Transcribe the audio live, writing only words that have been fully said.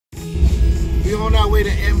on our way to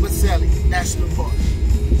Amboseli National Park.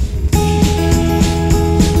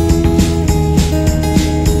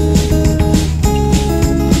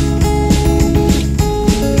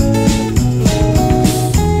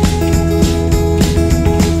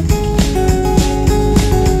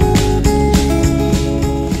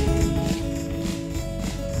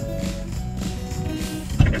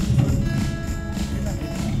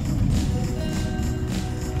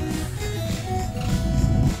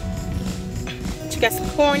 Got some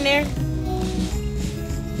corn there.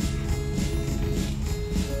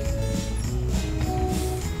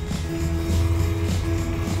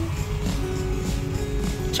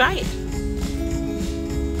 Try it.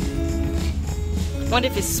 Wonder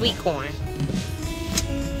if it's sweet corn.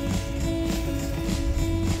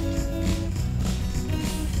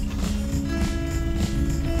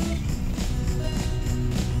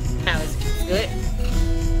 How is it? Good.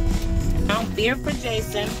 I don't fear for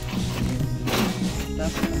Jason.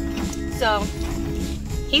 So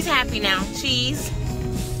he's happy now. Cheese.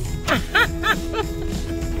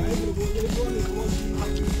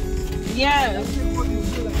 Yeah.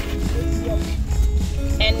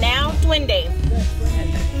 And now twin day.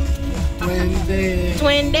 Twin day.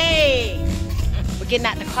 Twin day. We're getting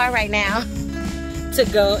out the car right now to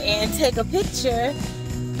go and take a picture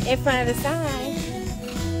in front of the sign.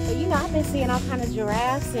 So you know, I've been seeing all kind of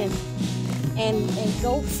giraffes and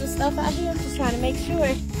goats and stuff out here. I'm just trying to make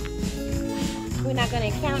sure we're not going to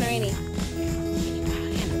encounter any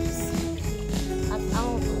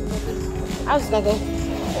wild animals. I was going to go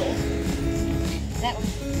that way.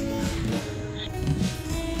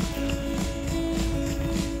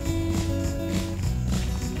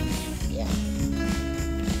 Yeah.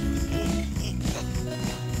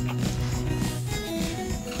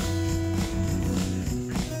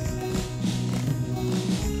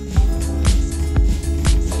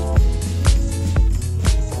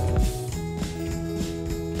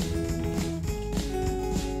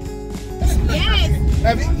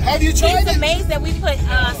 Have you tried it? He's amazed that we put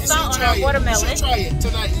salt on our watermelon. You should try it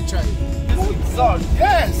tonight. You try it. With salt.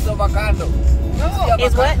 Yes. It's avocado. No.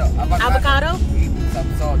 Is what? Avocado? We put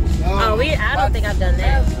some salt. No. I don't think I've done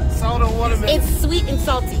that. Salt on watermelon. It's sweet and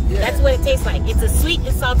salty. Yeah. That's what it tastes like. It's a sweet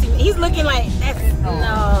and salty. He's looking like that's no.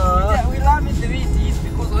 Yeah, we love it the way it is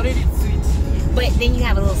because already it's sweet. But then you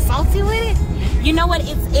have a little salty with it. You know what?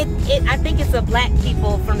 I think it's a black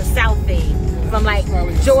people from the South thing, from like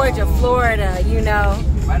Georgia, Florida. You know.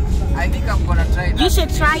 But I think I'm gonna try it. You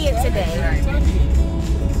should try it today.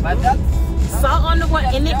 But that's Salt on the water,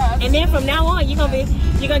 and then from now on you're gonna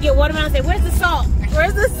get watermelon and say, "Where's the salt?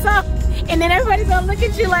 Where's the salt?" And then everybody's gonna look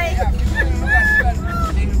at you like.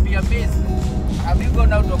 They will be amazed. Have you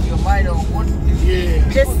gone out of your mind or what? Yeah.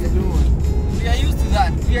 Just We are used to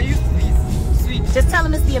that. We are used to this sweet. Just tell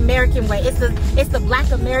them it's the American way. It's the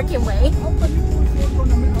Black American way.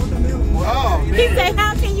 Oh, man. He said,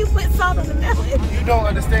 "How can you put salt on the melon?" You don't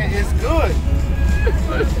understand. It's good.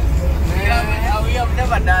 We have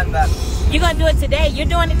never done that. You're gonna do it today. You're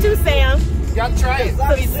doing it too, Sam. You gotta try it.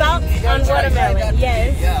 Some salt on watermelon.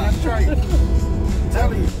 Yes. You gotta try it. I'm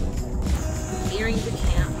telling you. Nearing the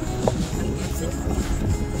camp.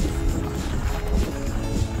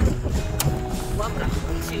 Welcome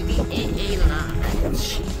to the AA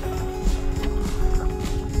Lodge.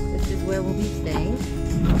 This is where we'll be staying.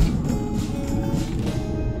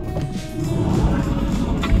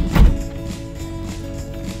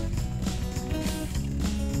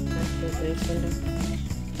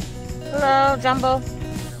 Hello, Jumbo.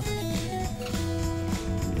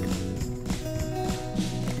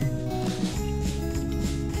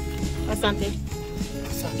 Or something.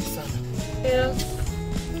 Yeah.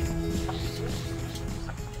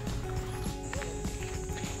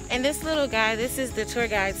 And this little guy, this is the tour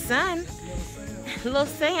guide's son, little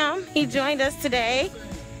Sam. He joined us today.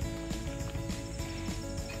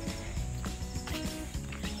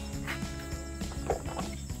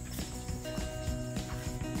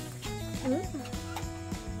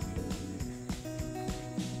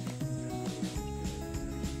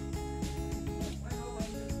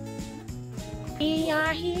 We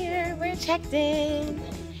are here, we're checked in,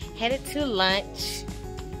 headed to lunch.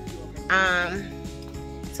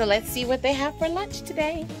 So let's see what they have for lunch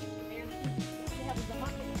today.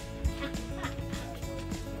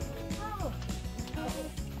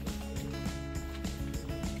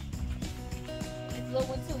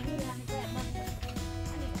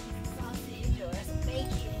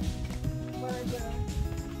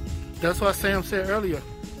 That's what Sam said earlier.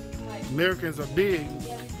 Americans are big.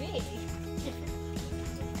 Yeah, we're big.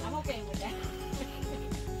 I'm okay with that.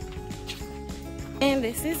 And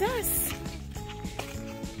this is us.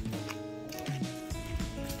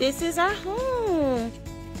 This is our home.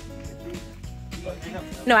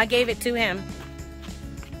 No, I gave it to him.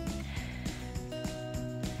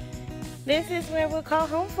 This is where we'll call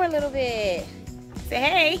home for a little bit. Say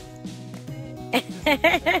hey.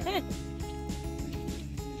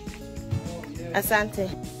 Asante.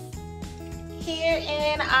 Here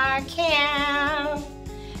in our camp.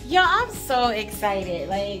 Y'all, I'm so excited.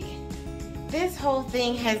 Like, this whole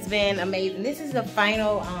thing has been amazing. This is the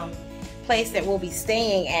final place that we'll be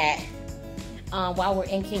staying at while we're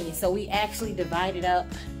in Kenya. So we actually divided up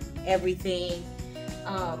everything.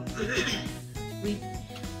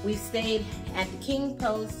 We stayed at the King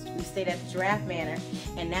Post, we stayed at the Giraffe Manor,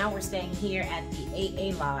 and now we're staying here at the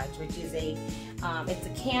AA Lodge, which is it's a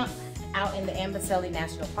camp out in the Amboseli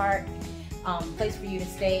National Park. Place for you to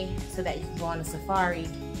stay so that you can go on a safari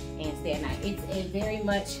and stay at night. It's a very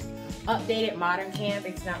much updated modern camp.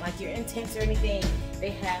 It's not like you're in tents or anything. They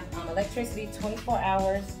have electricity 24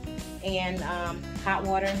 hours and hot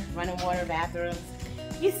water, running water, bathrooms.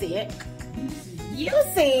 You see it. You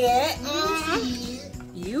see it.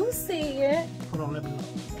 You see it. Hold on, let me know.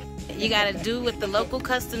 You gotta do what the local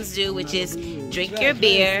customs do, which is drink your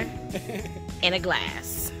beer in a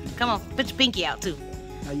glass. Come on, put your pinky out too.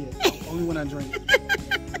 Not yet. Only when I drink.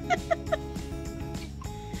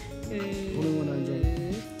 Only when I drink.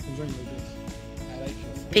 I drink like this. I like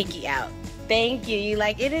it. Pinky out. Thank you. You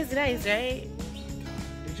like it? Is nice, right?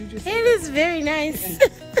 Did you just It is very nice.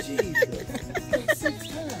 Jesus. It's like 6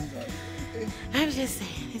 times. I'm just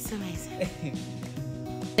saying, it's amazing.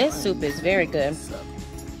 This soup is very good.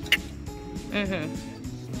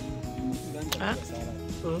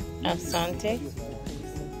 Asante.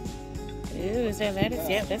 Ooh, is that lettuce?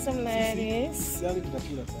 Yep, that's some lettuce.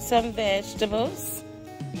 Some vegetables.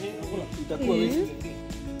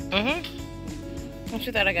 What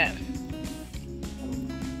you thought I got?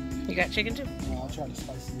 You got chicken too? I'll try the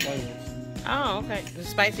spicy lettuce. Oh, okay. The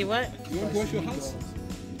spicy what? You want to wash your hands?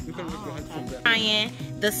 You can make your hands from that. Trying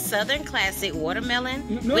the Southern Classic watermelon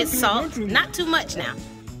with salt. Not too much now.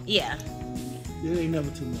 Yeah. It ain't never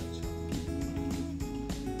too much.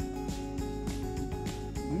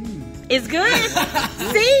 It's good.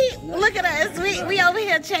 See? Look at us. We over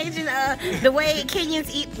here changing the way Kenyans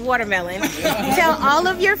eat watermelon. Tell all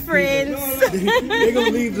of your friends. They're going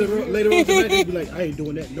to leave later on tonight. They'll be like, I ain't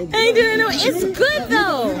doing that. No. I ain't doing no. It's good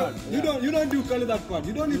though. You don't do color that part.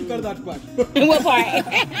 You don't need to color that part. What part?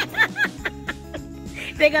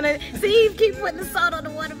 They're gonna see. Keep putting the salt on the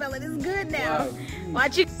watermelon. It's good now.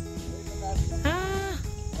 Watch you.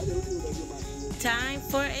 Time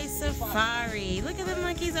for a safari. Look at the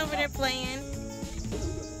monkeys over there playing.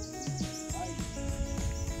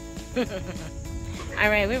 All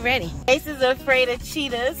right, we're ready. Ace is afraid of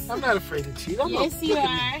cheetahs. I'm not afraid of cheetahs. Yes, you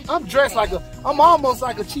are. I'm dressed like I'm almost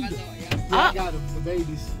like a cheetah. Yeah, I got them, the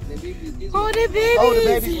babies. Oh, the babies. Oh, the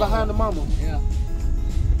babies behind the mama. Yeah.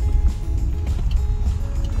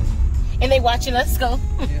 And they watching us go.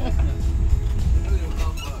 Yeah.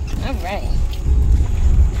 All right.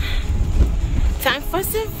 Time for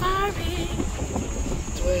safari.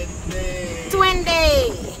 Twin day.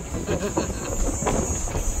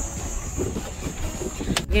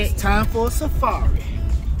 It's time for a safari.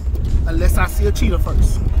 Unless I see a cheetah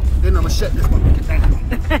first. Then I'm going to shut this one down.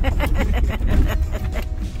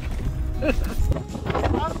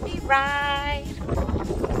 Bumpy ride.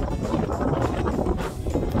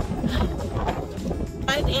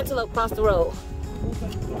 Why did the antelope cross the road?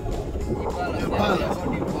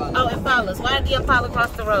 Oh, Impalas. Why did the Impala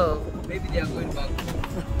cross the road? Maybe they are going back.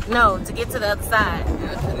 No, to get to the other side.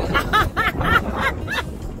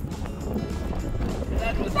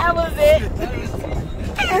 That was it.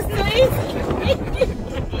 That's too easy.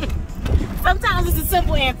 Sometimes it's a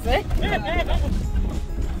simple answer.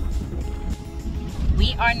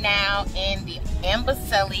 We are now in the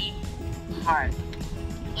Amboseli Park.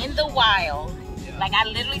 In the wild. Like, I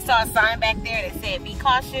literally saw a sign back there that said, be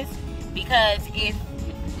cautious, because if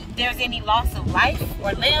there's any loss of life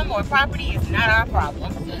or limb or property, it's not our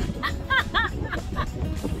problem.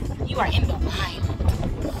 You are in the wild.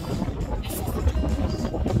 This is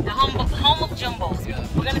the home of jumbos.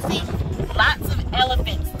 We're going to see lots of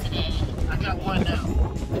elephants today. I got one now.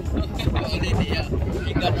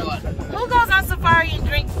 You got one. Who goes on safari and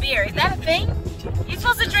drinks beer? Is that a thing? You're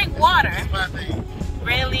supposed to drink water. That's my thing.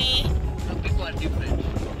 Really? Some people are different.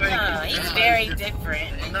 He's very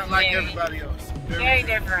different. Not like everybody else. Very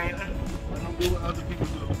different. I don't do what other people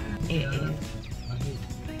do. It is.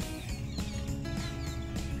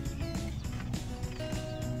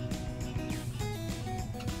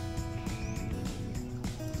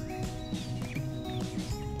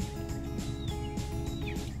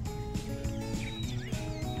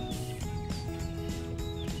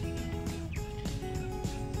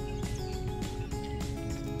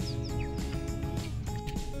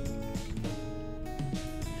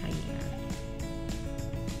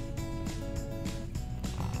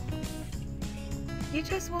 You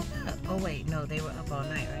just woke up. Oh wait, no, they were up all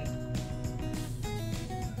night, right?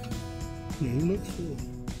 Yeah, he looks full.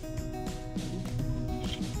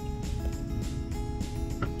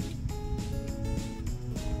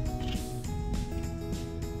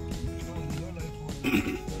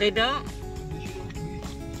 They don't?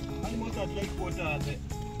 Animals that like water are the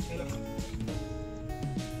elephant.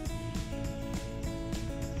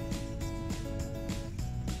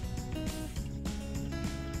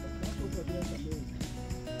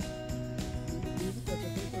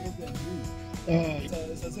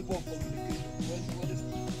 It's a simple communication. What is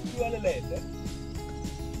pure lead?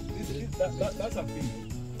 That's a female.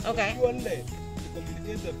 Okay. Pure lead. To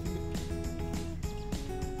communicate the female.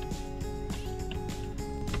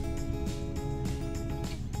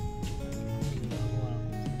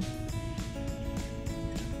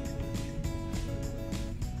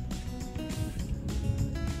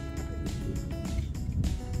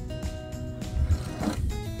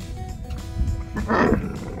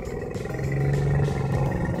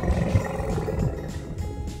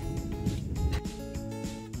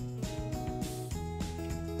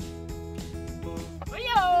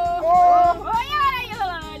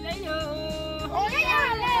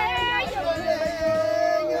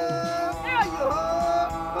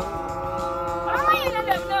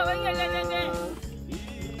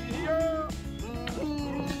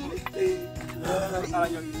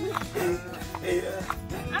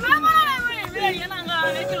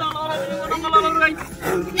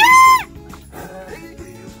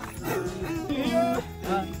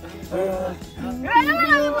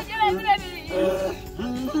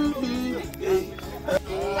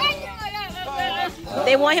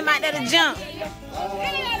 They want him out there to jump.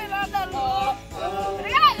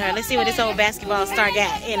 All right, let's see what this old basketball star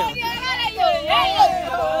got in him.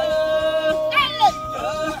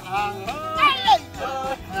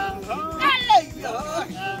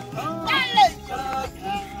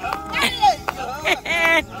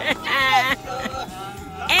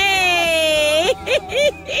 Hey!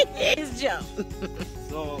 His jump.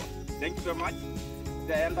 So, thank you very much.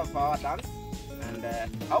 The end of our dance. And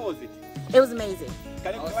how was it? It was amazing.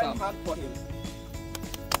 Can you clap hand for him?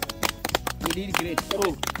 You did great.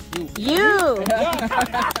 Oh, You!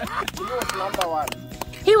 he was number one.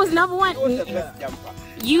 He was number one. He was the best jumper.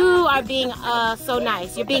 You are being so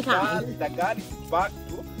nice. You're being kind. The girl is back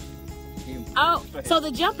to him. Oh, so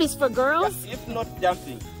the jump is for girls? Yeah, if not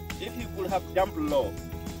jumping, if he could have jumped low,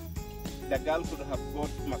 the girl could have got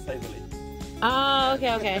massively. Oh,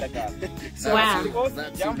 okay, The okay. girl. Wow. Because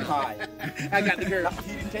he jumped high. I got the girl.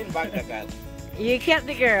 He retained back the girl. You kept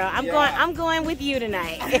the girl. Yeah. I'm going with you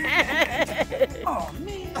tonight. Oh,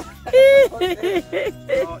 man.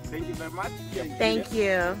 So, thank you very much. Thank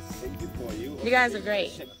you. Thank you for you. You guys are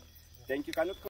great. Thank you. Can you